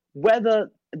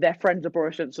 whether they're friends of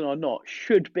Boris Johnson or not,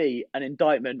 should be an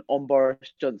indictment on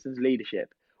Boris Johnson's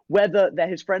leadership. Whether they're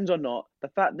his friends or not, the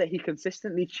fact that he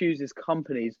consistently chooses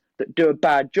companies that do a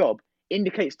bad job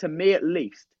indicates to me at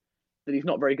least that he's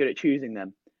not very good at choosing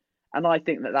them. And I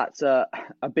think that that's a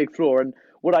big flaw. And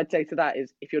what I'd say to that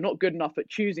is, if you're not good enough at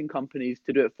choosing companies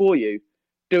to do it for you,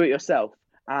 do it yourself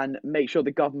and make sure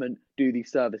the government do these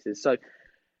services. So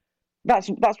that's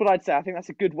what I'd say. I think that's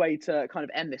a good way to kind of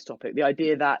end this topic. The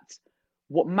idea that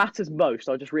what matters most,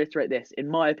 I'll just reiterate this, in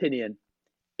my opinion,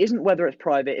 isn't whether it's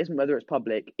private, isn't whether it's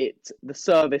public, it's the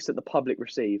service that the public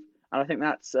receive. And I think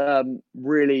that's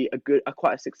really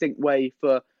quite a succinct way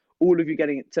for all of you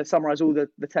getting to summarize all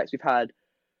the text we've had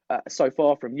so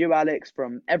far, from you, Alex,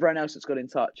 from everyone else that's got in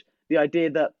touch. The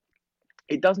idea that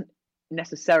it doesn't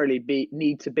necessarily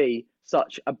need to be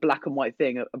such a black and white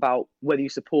thing about whether you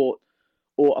support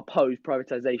or oppose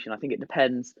privatization. I think it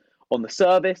depends on the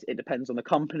service, it depends on the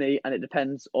company, and it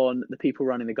depends on the people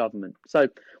running the government. So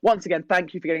once again,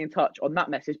 thank you for getting in touch on that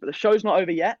message. But the show's not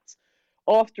over yet.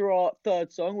 After our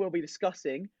third song, we'll be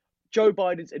discussing Joe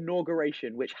Biden's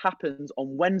inauguration, which happens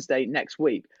on Wednesday next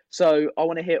week. So I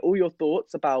want to hear all your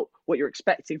thoughts about what you're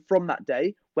expecting from that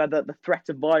day, whether the threat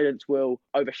of violence will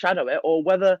overshadow it or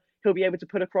whether he'll be able to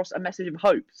put across a message of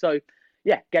hope. So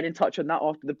yeah, get in touch on that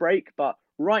after the break. But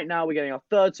right now we're getting our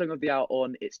third song of the hour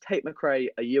on. It's Tate McRae,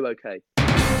 Are You Okay?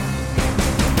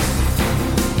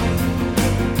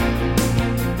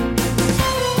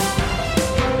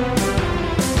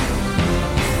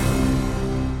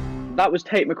 That was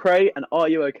Tate McRae and Are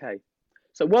You Okay?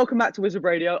 So welcome back to Wizard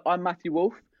Radio. I'm Matthew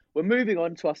Wolf. We're moving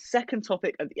on to our second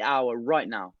topic of the hour right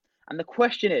now. And the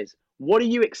question is, what are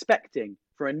you expecting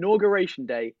for Inauguration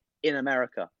Day in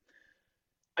America?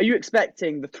 Are you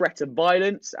expecting the threat of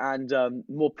violence and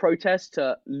more protests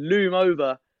to loom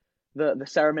over the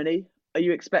ceremony? Are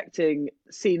you expecting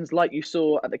scenes like you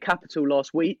saw at the Capitol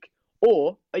last week?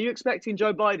 Or are you expecting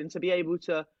Joe Biden to be able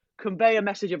to convey a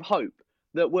message of hope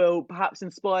that will perhaps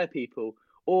inspire people,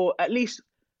 or at least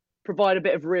provide a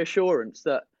bit of reassurance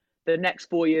that the next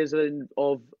 4 years in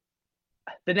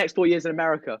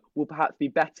America will perhaps be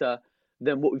better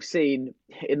than what we've seen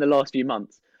in the last few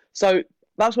months? So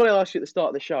that's what I asked you at the start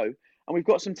of the show, and we've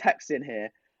got some texts in here.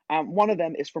 One of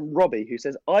them is from Robbie, who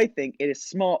says, I think it is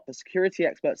smart for security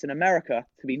experts in America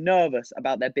to be nervous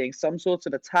about there being some sort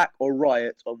of attack or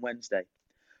riot on Wednesday.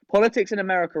 Politics in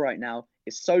America right now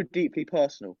is so deeply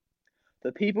personal.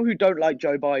 The people who don't like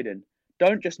Joe Biden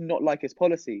don't just not like his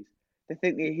policies. They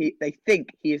think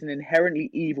he is an inherently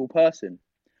evil person,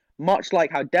 much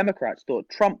like how Democrats thought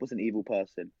Trump was an evil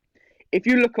person. If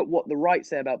you look at what the right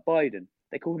say about Biden,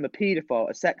 they call him a paedophile,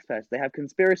 a sex pest, they have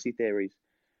conspiracy theories.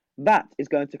 That is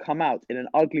going to come out in an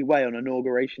ugly way on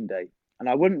Inauguration Day. And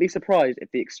I wouldn't be surprised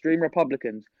if the extreme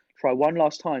Republicans try one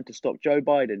last time to stop Joe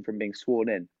Biden from being sworn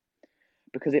in,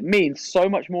 because it means so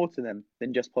much more to them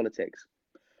than just politics.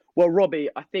 Well, Robbie,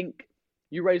 I think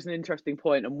you raised an interesting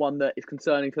point, and one that is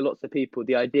concerning to lots of people,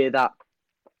 the idea that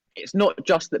it's not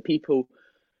just that people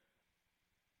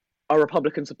are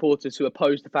Republican supporters who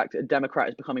oppose the fact that a Democrat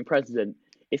is becoming president.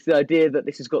 It's the idea that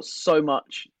this has got so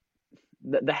much,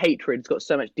 that the hatred's got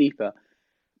so much deeper,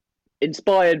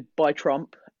 inspired by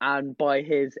Trump and by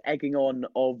his egging on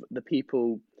of the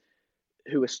people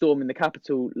who were storming the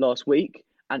Capitol last week,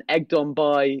 and egged on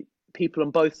by people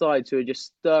on both sides who are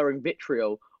just stirring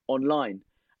vitriol online.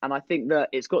 And I think that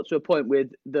it's got to a point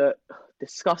with the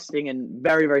disgusting and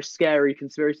very, very scary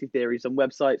conspiracy theories on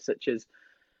websites such as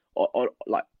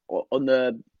on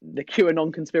the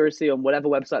QAnon conspiracy on whatever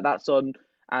website that's on,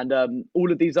 and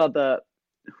all of these other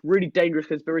really dangerous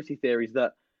conspiracy theories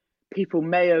that people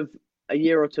may have a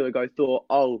year or two ago thought,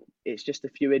 oh, it's just a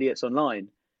few idiots online.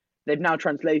 They've now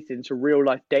translated into real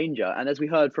life danger. And as we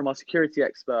heard from our security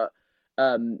expert,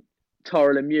 Tara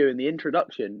Lemieux, in the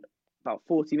introduction about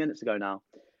 40 minutes ago now,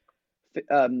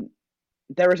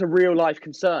 there is a real life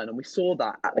concern. And we saw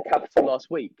that at the Capitol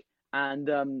last week.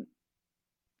 And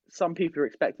some people are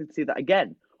expecting to see that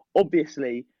again.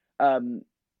 Obviously,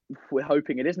 we're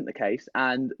hoping it isn't the case.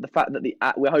 And the fact that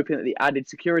we're hoping that the added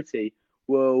security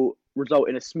will result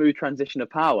in a smooth transition of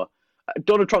power.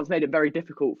 Donald Trump's made it very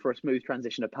difficult for a smooth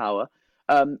transition of power.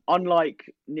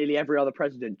 Unlike nearly every other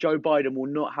president, Joe Biden will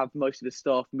not have most of his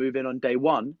staff move in on day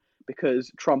one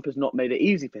because Trump has not made it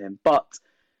easy for him. But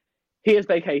he is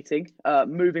vacating.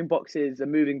 Moving boxes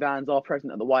and moving vans are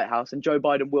present at the White House, and Joe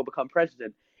Biden will become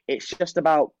president. It's just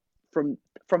about from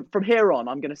here on,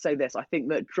 I'm going to say this. I think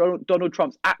that Donald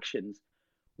Trump's actions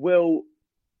will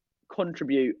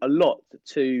contribute a lot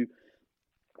to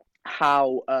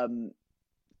how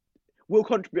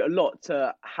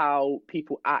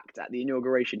people act at the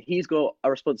inauguration. He's got a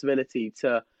responsibility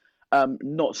to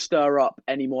not stir up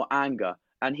any more anger,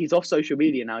 and he's off social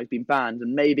media now. He's been banned,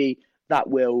 and maybe that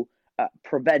will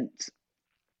prevent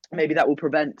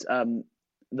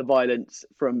the violence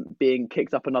from being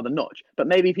kicked up another notch. But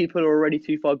maybe people are already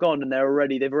too far gone, and they've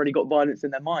already got violence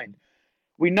in their mind.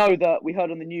 We know that we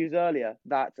heard on the news earlier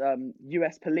that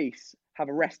US police have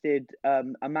arrested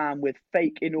a man with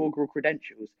fake inaugural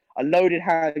credentials, a loaded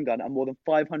handgun, and more than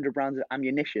 500 rounds of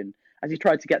ammunition as he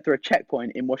tried to get through a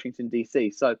checkpoint in Washington,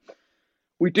 D.C. So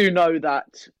we do know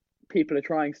that people are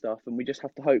trying stuff, and we just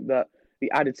have to hope that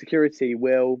the added security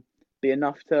will be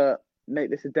enough to make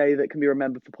this a day that can be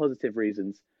remembered for positive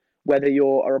reasons. Whether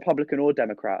you're a Republican or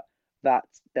Democrat, that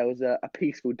there was a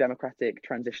peaceful democratic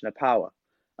transition of power.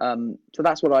 So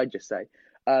that's what I'd just say.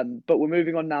 But we're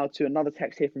moving on now to another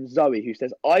text here from Zoe, who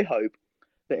says, I hope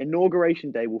that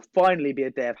Inauguration Day will finally be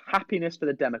a day of happiness for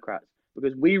the Democrats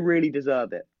because we really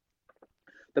deserve it.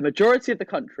 The majority of the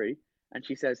country, and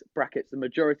she says, brackets, the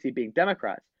majority being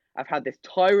Democrats, have had this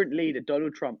tyrant leader,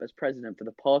 Donald Trump, as president for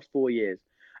the past 4 years.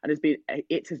 And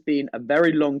it has been a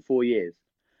very long 4 years.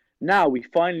 Now we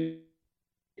finally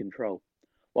control.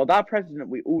 While that president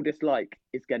we all dislike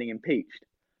is getting impeached,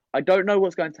 I don't know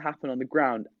what's going to happen on the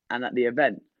ground and at the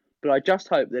event, but I just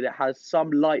hope that it has some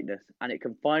lightness and it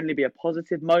can finally be a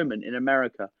positive moment in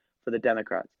America for the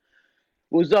Democrats.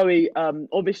 Well, Zoe,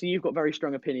 obviously you've got very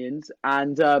strong opinions,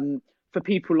 and for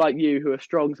people like you who are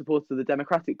strong supporters of the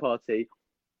Democratic Party,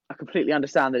 I completely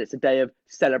understand that it's a day of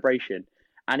celebration,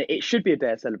 and it should be a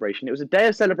day of celebration. It was a day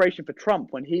of celebration for Trump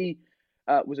when he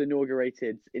was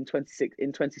inaugurated in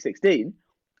 2016,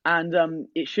 and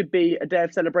it should be a day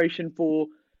of celebration for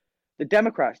the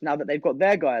Democrats now that they've got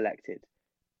their guy elected.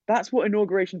 That's what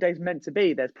Inauguration Day is meant to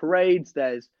be. There's parades,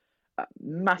 there's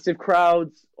massive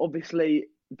crowds. Obviously,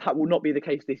 that will not be the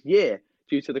case this year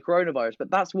due to the coronavirus, but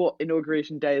that's what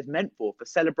Inauguration Day is meant for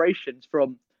celebrations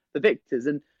from the victors.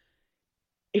 And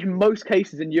in most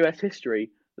cases in US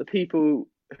history, the people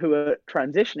who are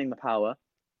transitioning the power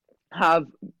have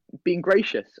been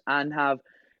gracious and have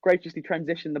graciously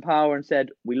transitioned the power and said,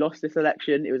 we lost this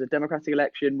election, it was a democratic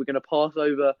election, we're going to pass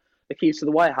over the keys to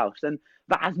the White House. And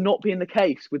that has not been the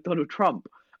case with Donald Trump.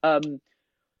 For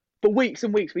weeks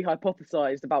and weeks, we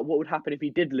hypothesized about what would happen if he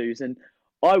did lose. And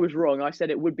I was wrong. I said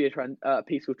it would be a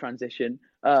peaceful transition.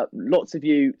 Lots of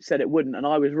you said it wouldn't, and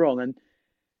I was wrong. And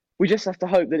we just have to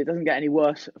hope that it doesn't get any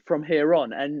worse from here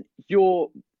on. And you're,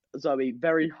 Zoe,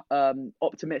 very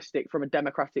optimistic from a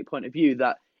democratic point of view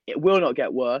that it will not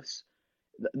get worse,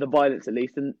 the violence at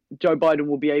least, and Joe Biden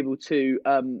will be able to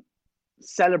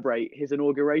celebrate his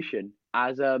inauguration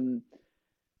as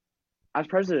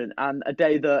president, and a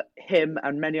day that him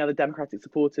and many other Democratic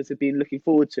supporters have been looking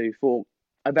forward to for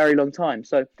a very long time.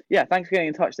 So yeah, thanks for getting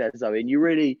in touch there, Zoe. And you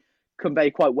really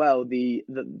convey quite well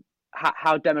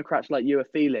how Democrats like you are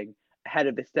feeling ahead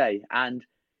of this day. And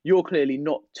you're clearly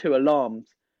not too alarmed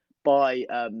by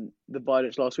the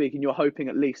violence last week, and you're hoping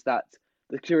at least that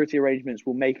the security arrangements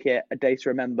will make it a day to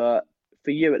remember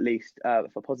for you, at least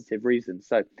for positive reasons.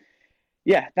 So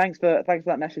yeah, thanks for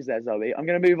that message there, Zoe. I'm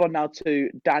going to move on now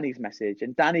to Danny's message,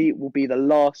 and Danny will be the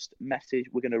last message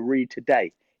we're going to read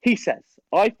today. He says,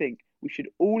 I think we should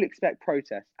all expect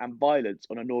protests and violence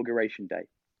on Inauguration Day.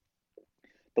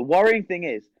 The worrying thing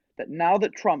is that now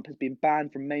that Trump has been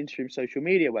banned from mainstream social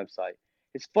media websites,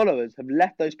 his followers have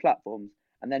left those platforms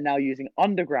and they're now using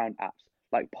underground apps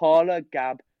like Parler,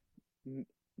 Gab,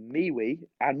 MeWe,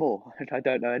 and more. I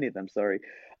don't know any of them, sorry.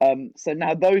 So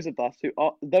now those of us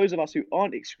who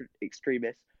aren't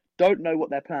extremists don't know what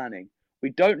they're planning. We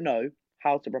don't know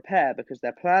how to prepare because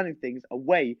they're planning things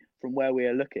away from where we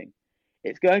are looking.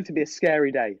 It's going to be a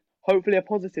scary day, hopefully a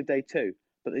positive day too,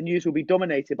 but the news will be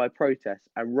dominated by protests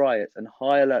and riots and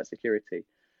high alert security.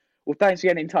 Well, thanks for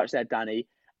getting in touch there, Danny.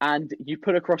 And you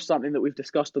put across something that we've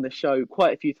discussed on this show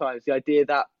quite a few times, the idea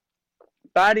that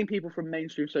banning people from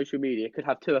mainstream social media could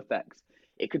have two effects.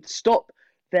 It could stop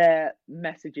their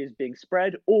messages being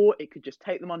spread, or it could just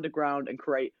take them underground and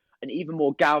create an even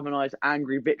more galvanized,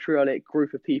 angry, vitriolic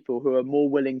group of people who are more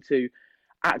willing to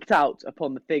act out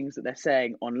upon the things that they're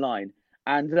saying online.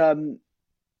 And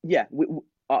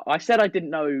I said I didn't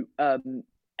know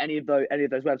any of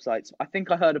those websites. I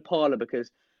think I heard of Parler because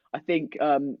I think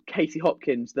Katie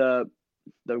Hopkins, the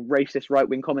racist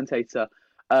right-wing commentator,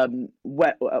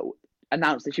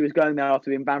 announced that she was going there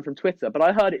after being banned from Twitter. But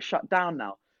I heard it shut down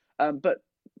now. But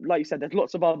like you said, there's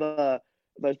lots of other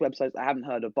those websites I haven't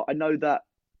heard of. But I know that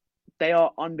they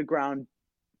are underground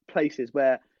places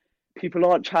where people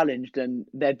aren't challenged and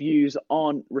their views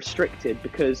aren't restricted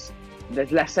because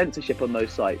there's less censorship on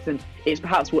those sites. And it's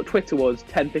perhaps what Twitter was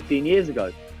 10, 15 years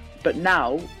ago. But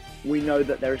now we know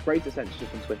that there is greater censorship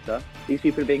on Twitter. These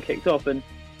people are being kicked off, and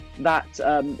that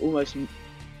almost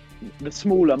the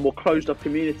smaller, more closed-off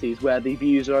communities where the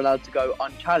views are allowed to go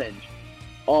unchallenged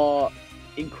are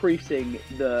increasing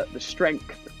the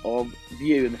strength of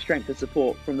view and the strength of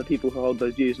support from the people who hold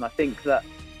those views. And I think that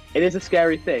it is a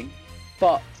scary thing,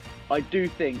 but I do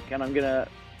think, and I'm going to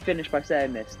finish by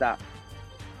saying this, that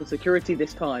the security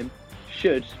this time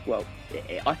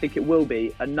I think it will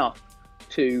be enough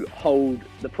to hold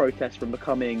the protests from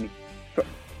becoming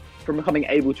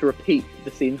able to repeat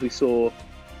the scenes we saw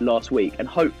last week. And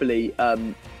hopefully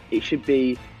it should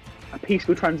be a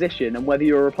peaceful transition. And whether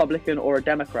you're a Republican or a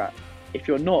Democrat, if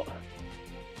you're not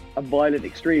a violent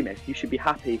extremist, you should be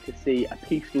happy to see a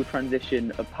peaceful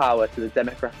transition of power to the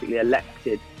democratically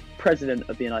elected President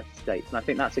of the United States. And I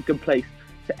think that's a good place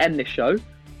to end this show.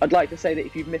 I'd like to say that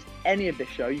if you've missed any of this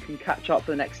show, you can catch up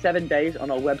for the next 7 days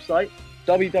on our website,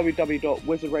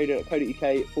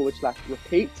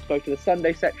 www.wizardradio.co.uk/repeat. Go to the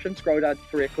Sunday section, scroll down to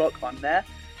 3 o'clock, I'm there.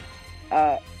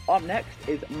 Up next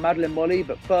is Madeline Molly,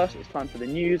 but first it's time for the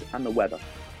news and the weather.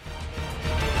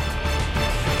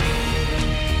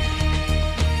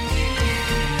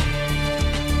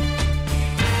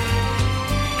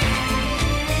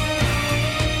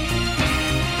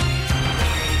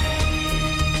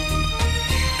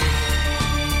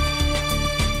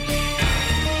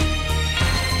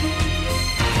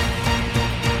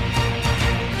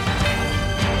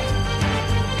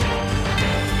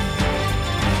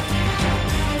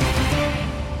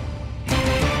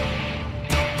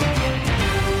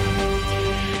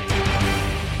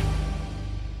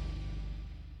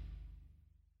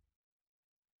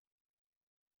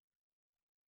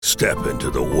 Step into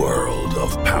the world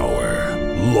of power,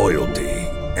 loyalty,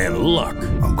 and luck.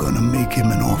 I'm gonna make him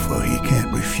an offer he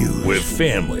can't refuse. With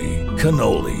family,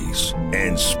 cannolis,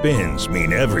 and spins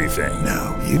mean everything.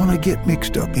 Now, you wanna get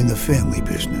mixed up in the family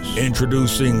business.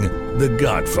 Introducing The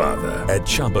Godfather at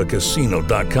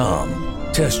ChumbaCasino.com.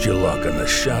 Test your luck in the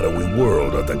shadowy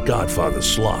world of The Godfather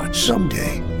slot.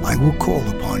 Someday, I will call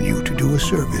upon you to do a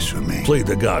service for me. Play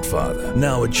The Godfather,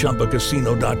 now at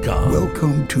ChumbaCasino.com.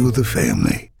 Welcome to the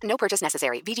family. No purchase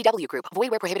necessary. VGW Group. Void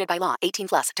where prohibited by law.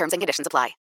 18+. Terms and conditions apply.